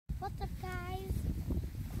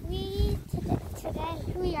Today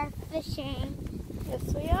we are fishing. Yes,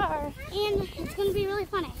 we are. And it's going to be really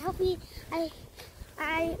fun.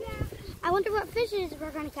 I wonder what fishes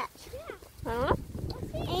we're going to catch. I don't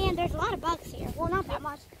know. And there's a lot of bugs here. Well, not that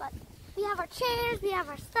much, but we have our chairs, we have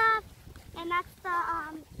our stuff, and that's the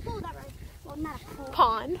pool that we're, well, not a pool.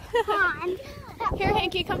 Pond. Pond. Here,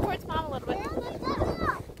 Hanky, come towards Mom a little bit.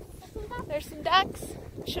 There's some ducks.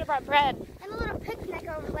 Should have brought bread. And a little picnic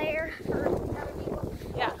over there for other people.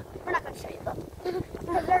 Yeah. We're not going to show you them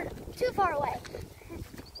because they're too far away.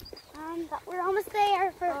 But we're almost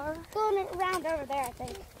there for going around over there, I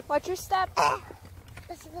think. Watch your step.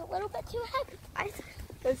 This is a little bit too heavy, guys.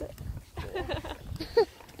 Is it?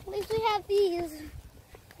 At least we have these.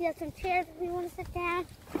 We have some chairs if we want to sit down.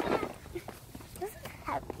 This is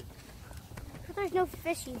heavy. But there's no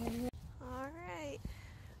fishies in here. All right.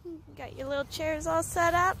 Got your little chairs all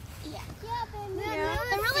set up? Yeah. They're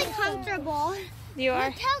really comfortable. You are?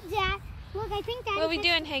 Look, tell Dad. Look, I think Dad. What are we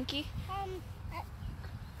doing, Hanky?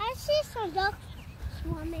 I see some ducks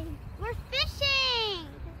swimming. We're fishing.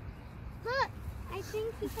 Look, I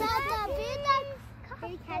think he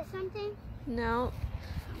Did you catch something? No.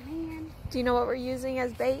 Oh, man. Do you know what we're using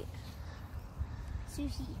as bait?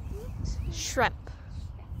 Sushi. Shrimp.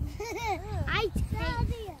 I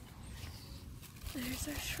think. There's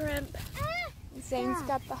our shrimp. Zane's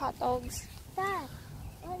got the hot dogs. Dad,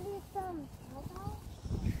 I need some hot dogs.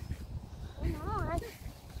 No,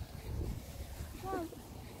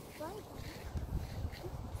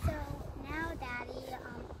 So now, Daddy,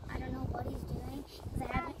 I don't know what he's doing.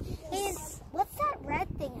 What's that red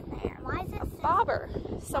thing in there? Why is it? Bobber.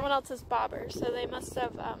 Someone else's bobber. So they must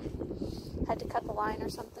have had to cut the line or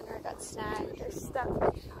something, or it got snagged or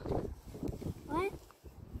stuck. What?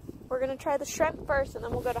 We're going to try the shrimp first, and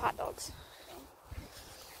then we'll go to hot dogs.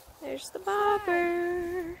 There's the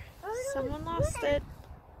bobber. Someone lost it.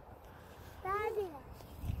 Daddy,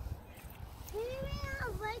 we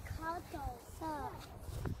have like hot dogs.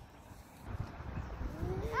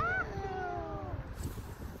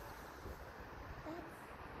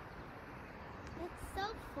 It's so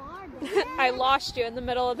far. I lost you in the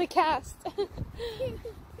middle of the cast.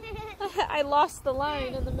 I lost the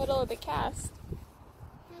line in the middle of the cast.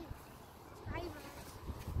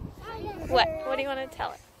 What? What do you want to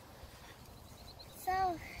tell it?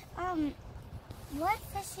 So, what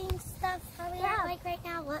fishing stuff are we at like right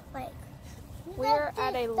now? What lake? We're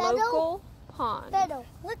at a local pond. Feather.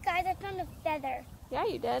 Look, guys, I found a feather. Yeah,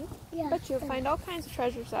 you did. Yeah. But you'll find all kinds of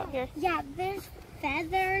treasures out here. Yeah, there's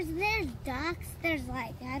feathers, there's ducks, there's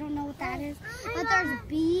like, I don't know what that is, but there's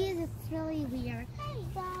bees. It's really weird.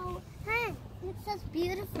 So, hey, it's just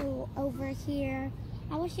beautiful over here.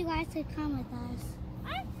 I wish you guys could come with us.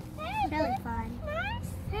 It's really fun.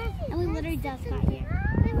 And we literally just got here.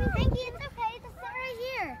 Thank you, it's okay, just sit right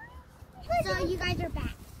here. So you guys are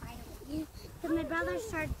back, finally. Because my brother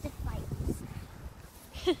started to fight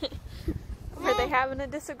us. Are they having a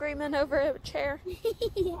disagreement over a chair?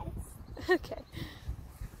 Yes. Okay.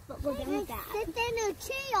 But we're done with that. Sit in a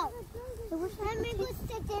chair. Let me go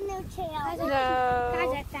sit in a chair. No.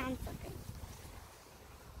 Guys, I found something.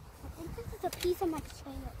 I think this is a piece of my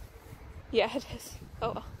chair. Yeah, it is.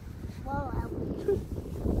 Oh well. Whoa.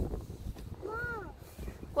 Mom.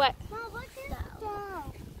 What? Mom, what's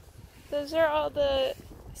that? Those are all the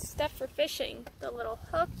stuff for fishing. The little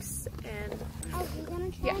hooks and... Oh, you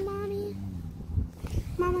gonna try, yeah. Mommy?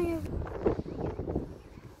 Mama, you're...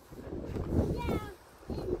 Yeah.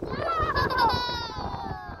 Is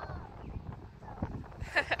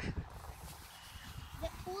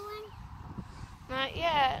it pulling? Not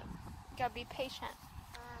yet. Gotta be patient.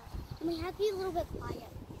 We have to be a little bit quiet.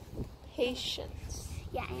 Patience.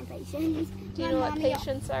 Yeah, and patience. Do you know what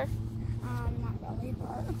patience are? Not really,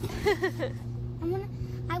 but...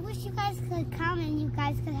 I wish you guys could come and you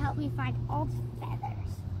guys could help me find all the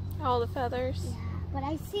feathers. All the feathers? Yeah, but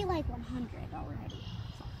I see like 100 already.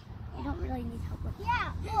 So I don't really need help with that.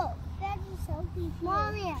 Yeah, look, feathers so beautiful.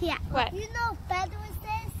 Mommy. Yeah. What? You know feathers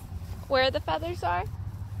this? Where the feathers are?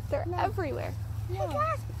 They're everywhere. No.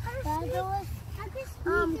 Feathers.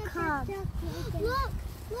 Cub.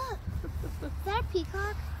 Look. Is that a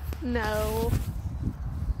peacock? No.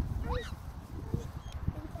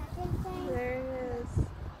 There it is.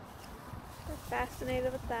 We're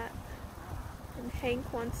fascinated with that. And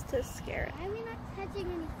Hank wants to scare it. Why are we not touching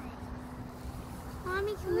anything?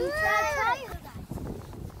 Mommy, can we try it?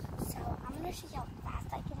 So, I'm going to show you how fast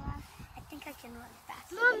I can run. I think I can run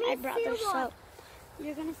fast. Mommy, I brought the soap.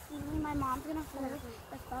 You're going to see me. My mom's going to hold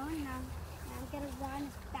the phone, and I'm going to run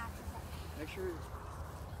as fast as I can.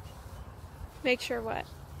 Make sure what?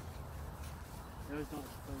 Those don't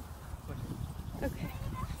push it. Okay.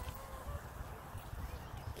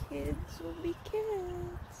 Kids will be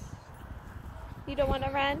kids. You don't want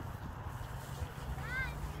to run?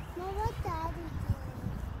 No, what Daddy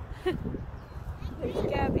doing? There's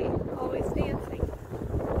Gabby, always dancing.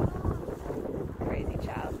 Crazy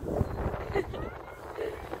child.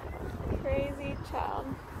 Crazy child.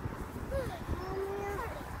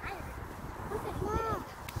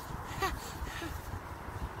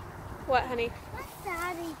 What, honey? What's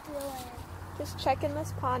Daddy doing? Just checking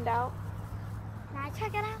this pond out. Can I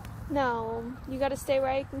check it out? No, you gotta stay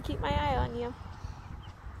where I can keep my eye on you.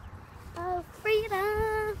 Oh,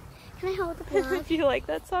 freedom. Can I hold the plug? Do you like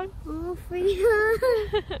that song? Oh, freedom.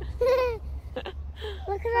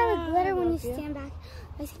 Look at all the glitter when you stand back.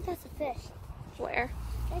 I think that's a fish. Where?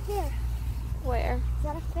 Right there. Where? Is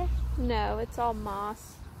that a fish? No, it's all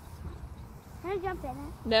moss. Can I jump in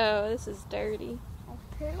it? No, this is dirty.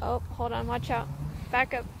 Like poo? Oh, hold on, watch out.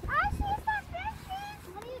 Back up. I see some fishes.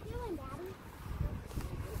 What are you doing, Daddy?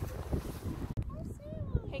 I see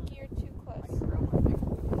one. Hanky, you're too close.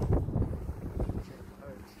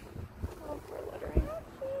 Oh, we're littering.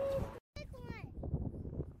 Big one.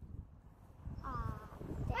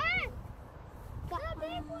 Dang. Got the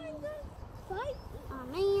big one. Fight. Oh,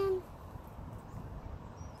 man.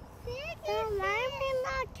 Let me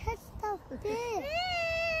not catch the fish.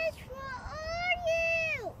 Fish, where are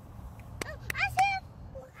you? Oh, I see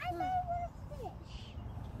a little fish.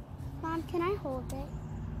 Mom, can I hold it?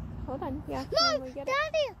 Hold on, yeah. Mom, when we get it.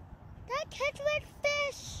 Daddy, that catch red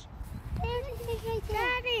fish. There's a fish right there.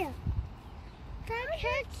 Daddy, that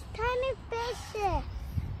catch tiny fishes.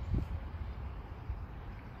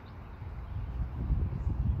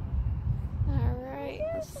 Alright,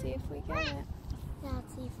 let's see if we get it. Now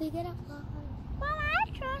let's see if we get a pond. Mom, I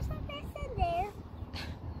throw some fish in there.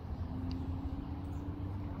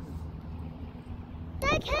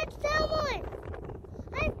 That catch that one.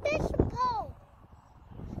 I fish and pole.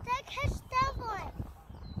 That catch that one.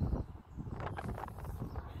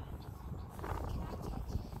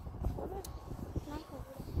 Hold on. Can I hold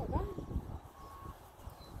it? Hold on.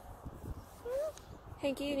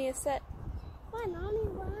 Hanky, you need to sit. My mommy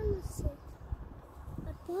wants to sit.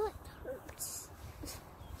 My butt hurts.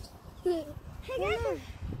 Hey guys,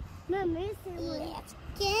 no, let's go.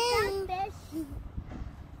 That fish.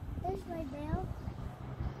 Fish right there.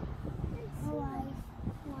 Oh, wow.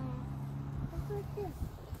 Look at this.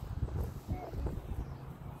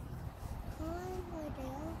 Right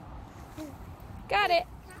there. Got it.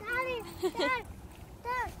 Daddy,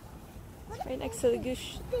 Dad. It's right next to the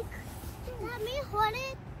goose. Let me hold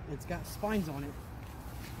it. It's got spines on it.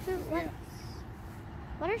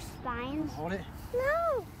 What are spines? Hold it.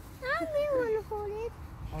 No, not me want to hold it.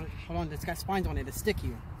 Hold on. It's got spines on it to stick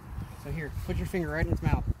you. So here, put your finger right in its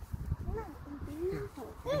mouth.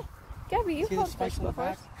 Gabby, you See the hold spikes fish on the before.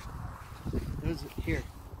 back? Those here.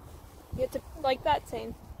 You have to, like that,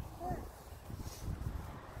 Zane.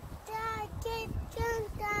 Dad, get done.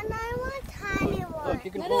 I want tiny one. Look,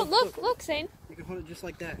 you can No, hold it. look, Zane. You can hold it just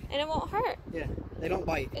like that. And it won't hurt. Yeah, they don't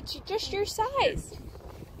bite. It's just your size.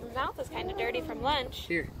 Your mouth is kind of dirty from lunch.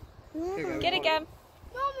 Here. Here, go. Get it, Gab.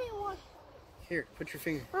 Mommy wants. Here, put your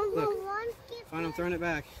finger. Mom Look. wants it. Fine, I'm throwing it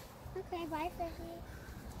back. Okay, bye, Fishy.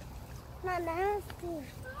 Not nasty.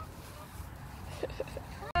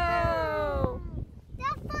 Oh.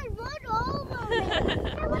 That's my run over me.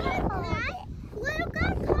 Little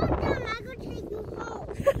guy, calm down. I'm going to take you home.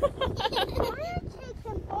 I'm going to take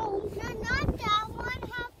him home. No, not that one.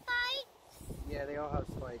 Have fight. Yeah, they all have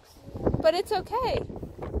spikes. But it's okay.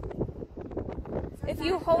 If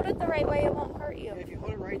you hold it the right way, it won't hurt you. If you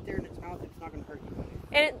hold it right there in its mouth, it's not going to hurt you.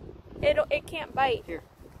 And it can't bite. Here.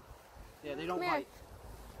 Yeah, they don't Come here. bite.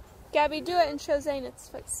 Gabby, do it and show Zane it's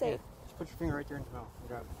safe. Just put your finger right there in its mouth. And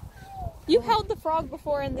grab it. You held the frog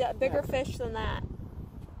before and the bigger fish than that.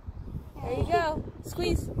 There you go.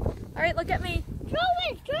 Squeeze. All right, look at me. Throw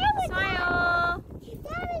it. Smile.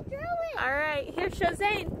 Daddy, throw it. All right, here, show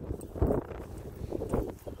Zane.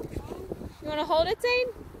 You want to hold it,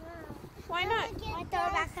 Zane? Why not? I throw it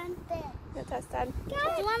back in there. Yeah, test, Dad. Do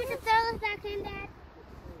you want me to throw this back in, Dad?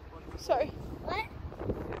 Sorry. What?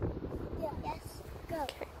 Yeah. Yes. Go.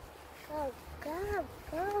 Okay.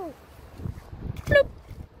 Go. Bloop.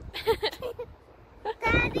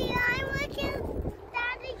 Daddy, I'm looking.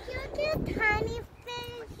 Daddy, you do tiny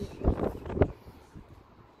fish.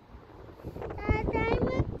 Dad, I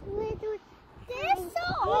want to. They're so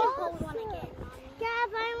awesome. Hold one again, Mommy. Dad,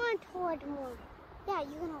 I want to hold more. Yeah,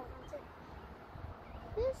 you can hold one too.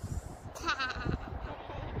 This.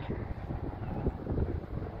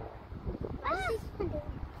 What's this one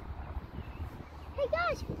doing? Hey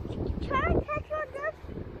guys, try and catch her.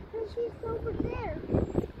 She's over there.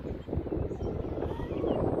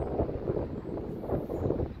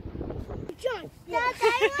 Dad,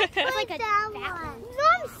 I want to like that one.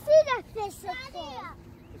 Mom, see that fish up there.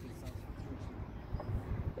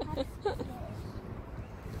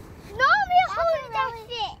 Mommy, hold that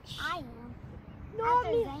fish. I am.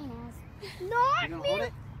 Mommy. Not You gonna me. hold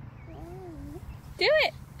it? Do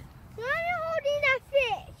it. Mommy holding that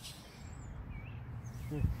fish.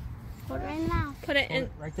 Hold it. Right now. Put it Hold in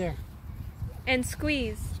it right there. and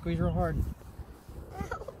squeeze. Squeeze real hard.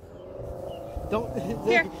 Don't.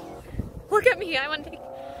 Here. Look at me. I want to take.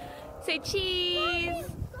 Say cheese.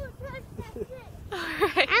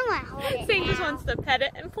 Alright. I want to hold it Zane just now. wants to pet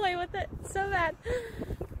it and play with it so bad.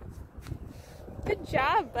 Good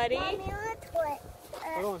job, buddy. Mommy, let's put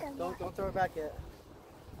Hold on. Don't throw it back yet.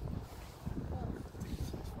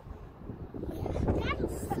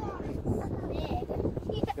 That's so big.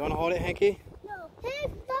 You wanna hold it, Hanky? No. Hey,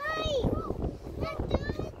 bite!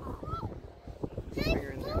 Finger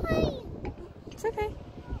in there. Bite! It's okay.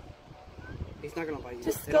 He's not gonna bite you.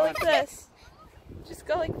 Just They go don't like have this. Just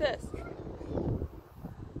go like this.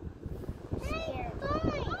 Hey,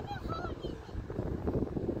 to-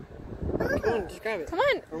 Come on, just grab it. Come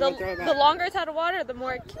on. Or we'll throw it The back. longer it's out of water, the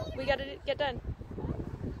more we gotta get done.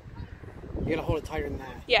 You gotta hold it tighter than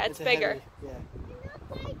that. Yeah, it's a bigger. heavy- yeah.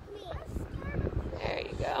 There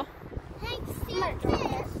you go. Hey, see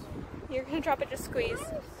this? You're gonna drop it, just squeeze.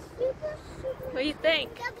 What do you think?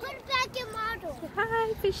 Now put it back in model.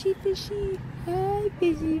 Hi, fishy, fishy. Hi,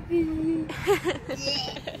 fishy, fishy.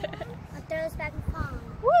 I'll throw this back in the pond.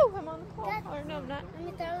 Woo, I'm on the pole. Or no, I'm not. Let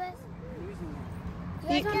me throw this.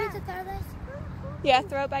 Using You guys want me to throw this? Yeah,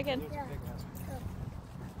 throw it back in. Yeah.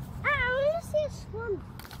 I want to see it swim.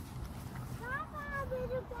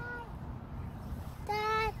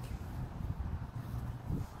 Dad.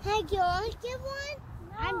 Hey, do you want to get one?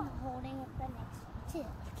 No. I'm holding it the next two.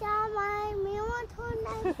 Come on, me want to hold the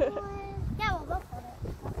next one. Yeah, we'll both hold it.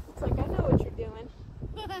 It's like, I know what you're doing.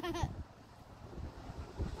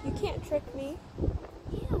 You can't trick me.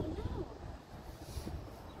 Ew, no.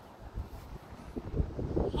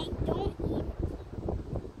 Hey, don't eat it.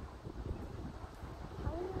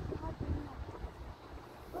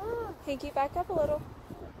 Hanky, back up a little.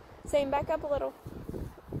 Zane, back up a little.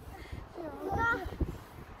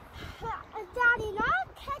 Daddy,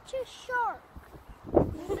 not catch a shark.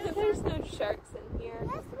 There's no sharks in here.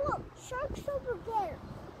 Let's look. Sharks over there.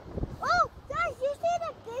 Oh, guys, you see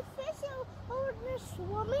the big fish over there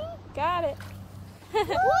swimming? Got it. Woo!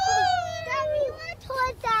 Daddy, you want to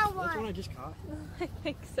towards that That's one one? I just caught. I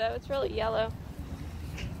think so. It's really yellow.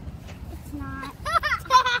 It's not.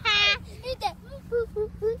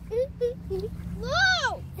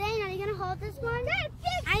 Whoa! Zane, are you going to hold this one?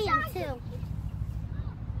 I am too.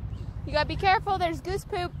 You gotta be careful. There's goose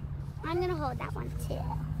poop. I'm going to hold that one too.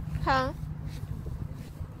 Huh?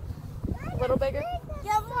 A little bigger?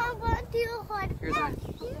 Yeah, Mom, what do you hold? Here's mine.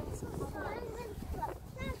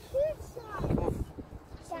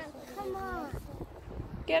 Come on.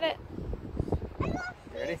 Get it. I love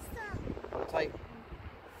You ready? some. Hold it tight.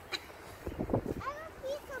 I love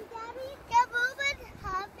some, Daddy. Get moving,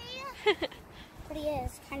 Happy. But he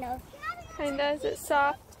is, kind of. Kinda. Is it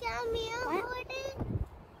soft? Can me hold it?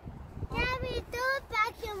 Daddy, do it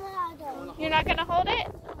back in water. You're not gonna hold it?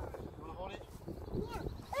 You wanna hold it? Yeah.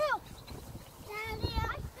 Oh. Daddy,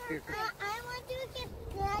 Here. I want to get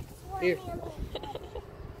next one. Here.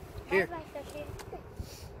 Here. That's my fish.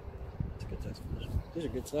 It's a good size fish. These are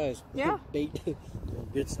good size. Yeah. Bait.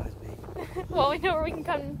 Good size bait. Well, we know where we can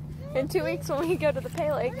come in 2 weeks when we go to the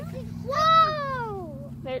Pay Lake.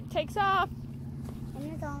 Whoa! There it takes off.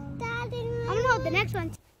 Daddy, I'm gonna hold the next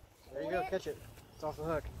one. There you go. Catch it. It's off the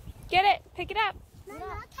hook. Get it. Pick it up. Does that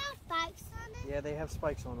have spikes on it? Yeah, they have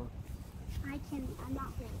spikes on them. I'm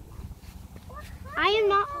not holding that. I am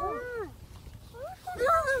not holding.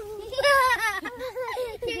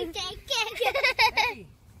 You take it. Hey, you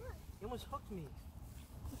almost hooked me.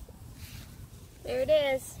 There it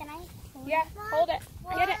is. Can I hold Yeah, hold it.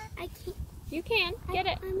 Get it. I can't. You can. Get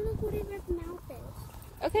it. I'm gonna hold it where the mouth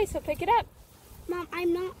is. Okay, so pick it up. Mom,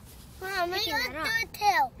 I'm not. Mom, Picking let's that do up. it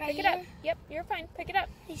too. Pick it up. Yep, you're fine. Pick it up.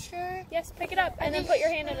 You sure? Yes, pick it up. And then put your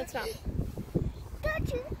hand in its mouth.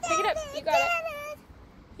 Don't you? Pick it up. You got it.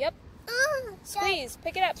 Yep. Squeeze.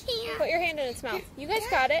 Pick it up. Can't. Put your hand in its mouth. You guys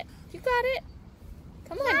got it. You got it.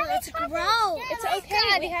 Come on. Let's grow. It's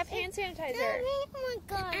okay. We have hand sanitizer. Oh my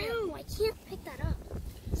god. Ow, I can't pick that up.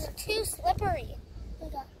 It's too slippery.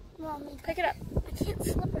 Mommy, Pick it up. I can't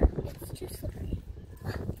slipper. It's too slippery.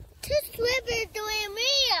 Too slippery doing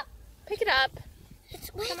me. Pick it up.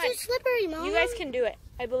 It's way Come too on. slippery, Mom. You guys can do it.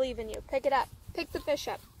 I believe in you. Pick it up. Pick the fish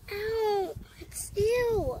up. Ow, it's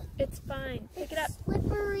ew. It's fine. Pick it up.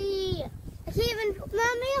 Slippery. I can't even.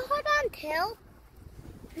 Mommy, hold on, Till.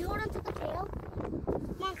 Can we hold on to the tail?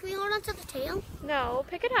 Mom, can we hold on to the tail? No,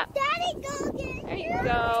 pick it up. Daddy, go get it. There you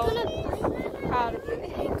go. Proud of you.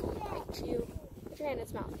 Hey, go bite you. Put your hand in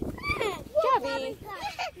its mouth. Gabby. Daddy.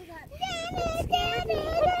 Pick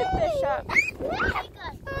the fish up.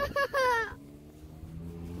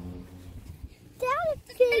 Daddy,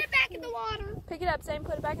 put it back in the water. Pick it up, Zane.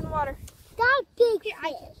 Put it back in the water. That big fish.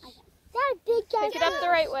 That big fish. Pick it up the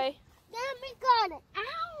right way. Daddy got it.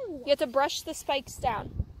 Ow. You have to brush the spikes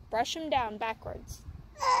down. Brush them down backwards.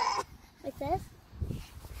 Like this?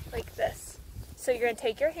 Like this. So you're going to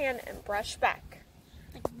take your hand and brush back.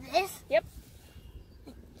 Like this? Yep.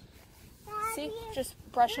 See? Just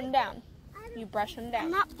brush them down. You brush them I'm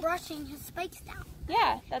down. not brushing his spikes down.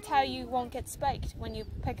 Yeah, that's how you won't get spiked when you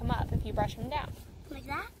pick them up, if you brush them down. Like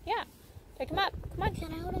that? Yeah. Pick them up. Come on.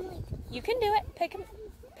 Can I hold him like this? You can do it. Pick him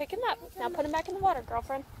up. Now put him back in the water,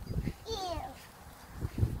 girlfriend. Ew.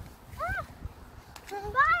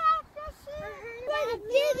 Bye, fishy. We're the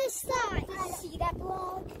biggest size. Did you see that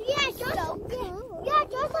vlog? Yeah, just so big. Yeah,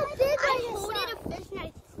 just a big. I hold it a fish and I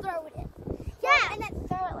throw it in. Yeah, and then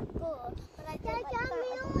throw it like good. But I did like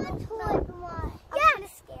I'm kind of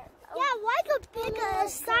scared. Yeah, why the bigger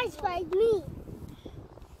size like me?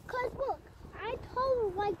 Cause look, I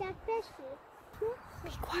told like that fishy.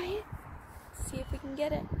 Be quiet. See if we can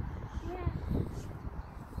get it. Yeah.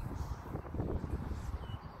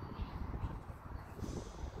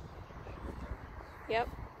 Yep.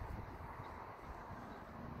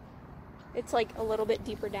 It's like a little bit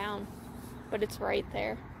deeper down, but it's right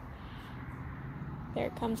there. There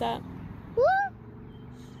it comes up. Woo!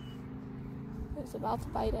 It's about to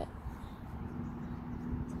bite it.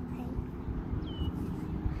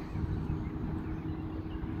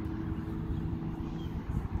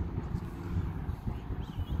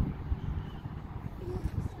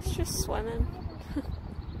 It's just swimming.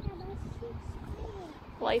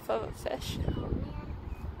 Life of a fish.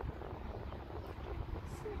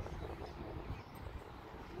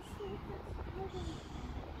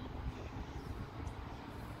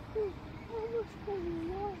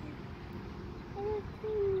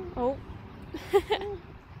 Oh.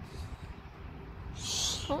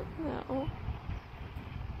 Oh no.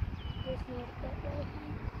 I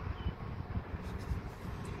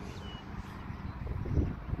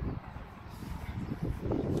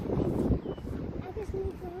just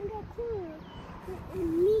need to go that corner and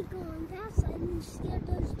me going that side and scare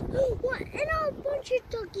those ducks. What? And a bunch of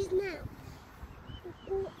duckies now.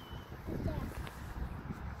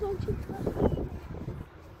 Bunch of duckies.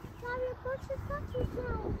 Mommy, a bunch of duckies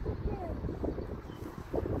now.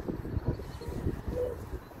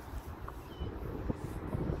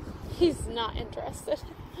 He's not interested.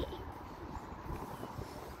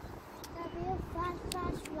 That'd be a flash,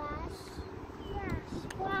 flash, flash. Yeah,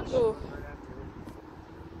 splash. Ooh.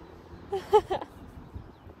 I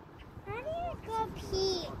need to go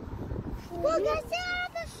pee. Look, I still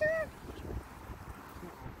have the shirt.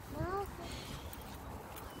 No.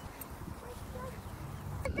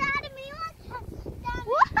 Daddy, me want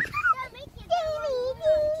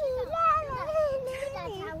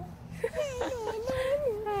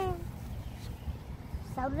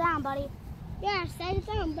Settle down, buddy. Yeah, settle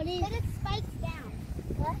down, buddy. Put its spikes down.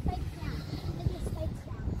 Put spikes down. Put your spikes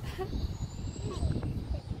down.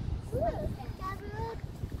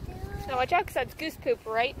 Now watch out, because that's goose poop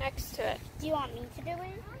right next to it. Do you want me to do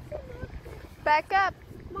it? Back up.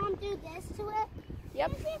 Mom, do this to it.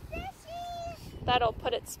 Yep. Is it fishy? That'll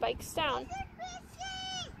put its spikes down. Is it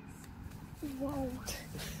fishy? Whoa.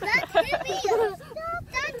 That's heavier.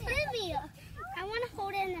 That's heavier. I want to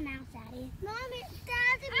hold it in the mouth, Daddy. Mommy,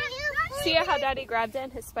 Daddy, See how Daddy grabbed it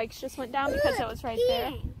and his spikes just went down because it was right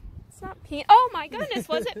there? It's not peeing. Oh my goodness,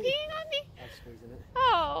 was it peeing on me? I was squeezing it.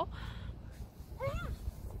 Oh.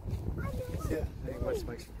 Yeah, I think my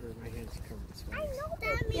spikes my hands covered the spikes. I know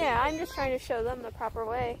that. Yeah, I'm just trying to show them the proper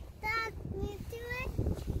way. Dad, you do it?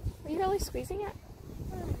 Are you really squeezing it?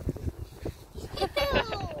 Ew.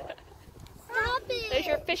 Stop it. There's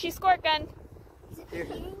your fishy squirt gun. Here.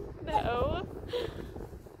 No.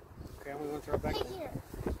 Okay, I'm going to throw it back Right there. here.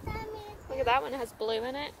 Look at that one, it has blue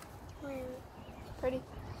in it. Pretty.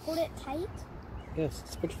 Hold it tight. Yes,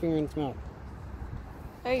 just put your finger in its mouth.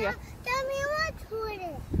 There you go. Daddy, I want to hold it.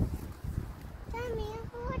 Daddy,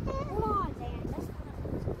 hold it. Come on, Dan. Just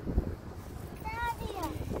Daddy.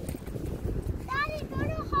 Daddy, go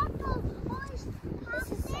to hot dog.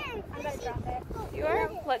 This is there. I'm going to drop it. You are?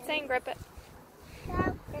 Let Zane grip it.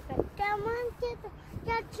 Dad, grip it. Dad, Mom, get the...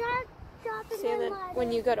 Dad, drop it See, in and the then water.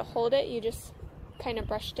 when you go to hold it, you just kind of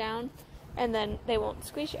brush down, and then they won't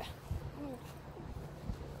squeeze you.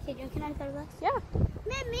 Okay, can I throw this? Yeah.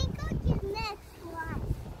 Let me go get next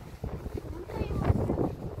one.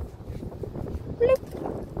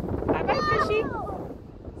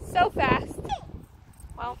 So fast.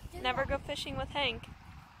 Well, never go fishing with Hank.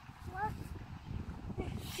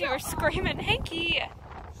 You were screaming, Hanky!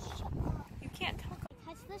 You can't talk.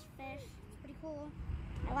 Touch this fish. It's pretty cool.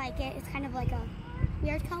 I like it. It's kind of like a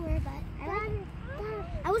weird color, but I like it.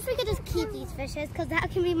 I wish we could just keep these fishes because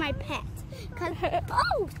that can be my pet.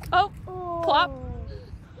 Oh, plop.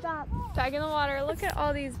 Stop. Back in the water. Look at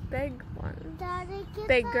all these big ones. Daddy,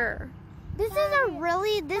 Bigger. This is a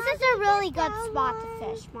really good spot to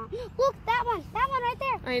fish, Mom. Look, that one right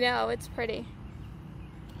there. I know, it's pretty.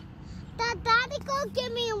 Daddy, go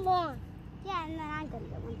give me one. Yeah, and then I'm gonna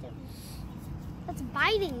get one too. That's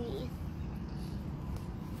biting me.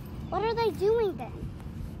 What are they doing then?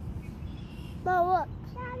 Mom, look.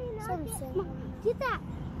 Mom, get that.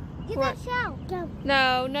 Get What? that shell. Go.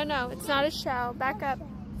 No, it's not a shell. Back up.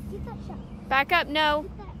 Get that shell. Back up, no.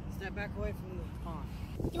 Get that. Step back away from the pond.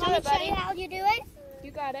 You want me to show buddy. you how you do it?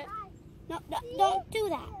 You got it. No, don't do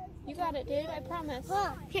that. You got it, dude. I promise.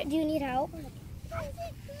 Here, do you need help?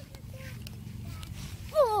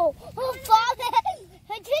 Oh, Father!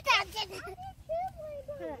 Get that!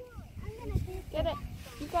 Get it.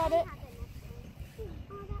 You got it.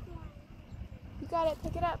 You got it.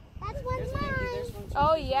 Pick it up. That's one's mine.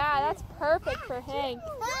 Oh, yeah. That's perfect for Hank.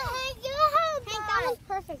 Hank, that was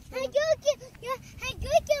perfect. Hank, you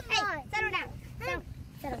get mine. Settle down.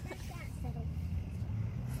 Settle.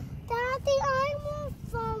 Daddy, I want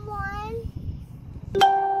someone.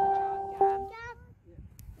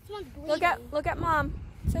 This one's bleeding. Look at Mom.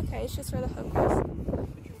 It's okay. It's just where the hook was.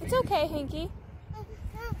 It's okay, Hanky.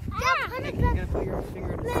 You gotta put your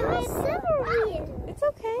finger in the It's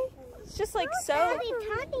okay. It's just like so.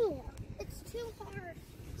 Tiny. It's too hard.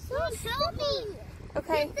 So help me.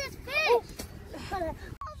 Okay. Get this fish.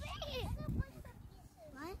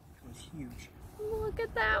 What? It's huge. Look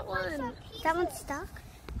at that one. That one's stuck?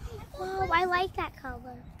 Oh, I like that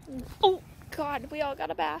color. Oh, God. We all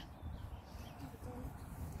got a bath.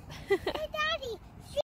 Hey, Daddy.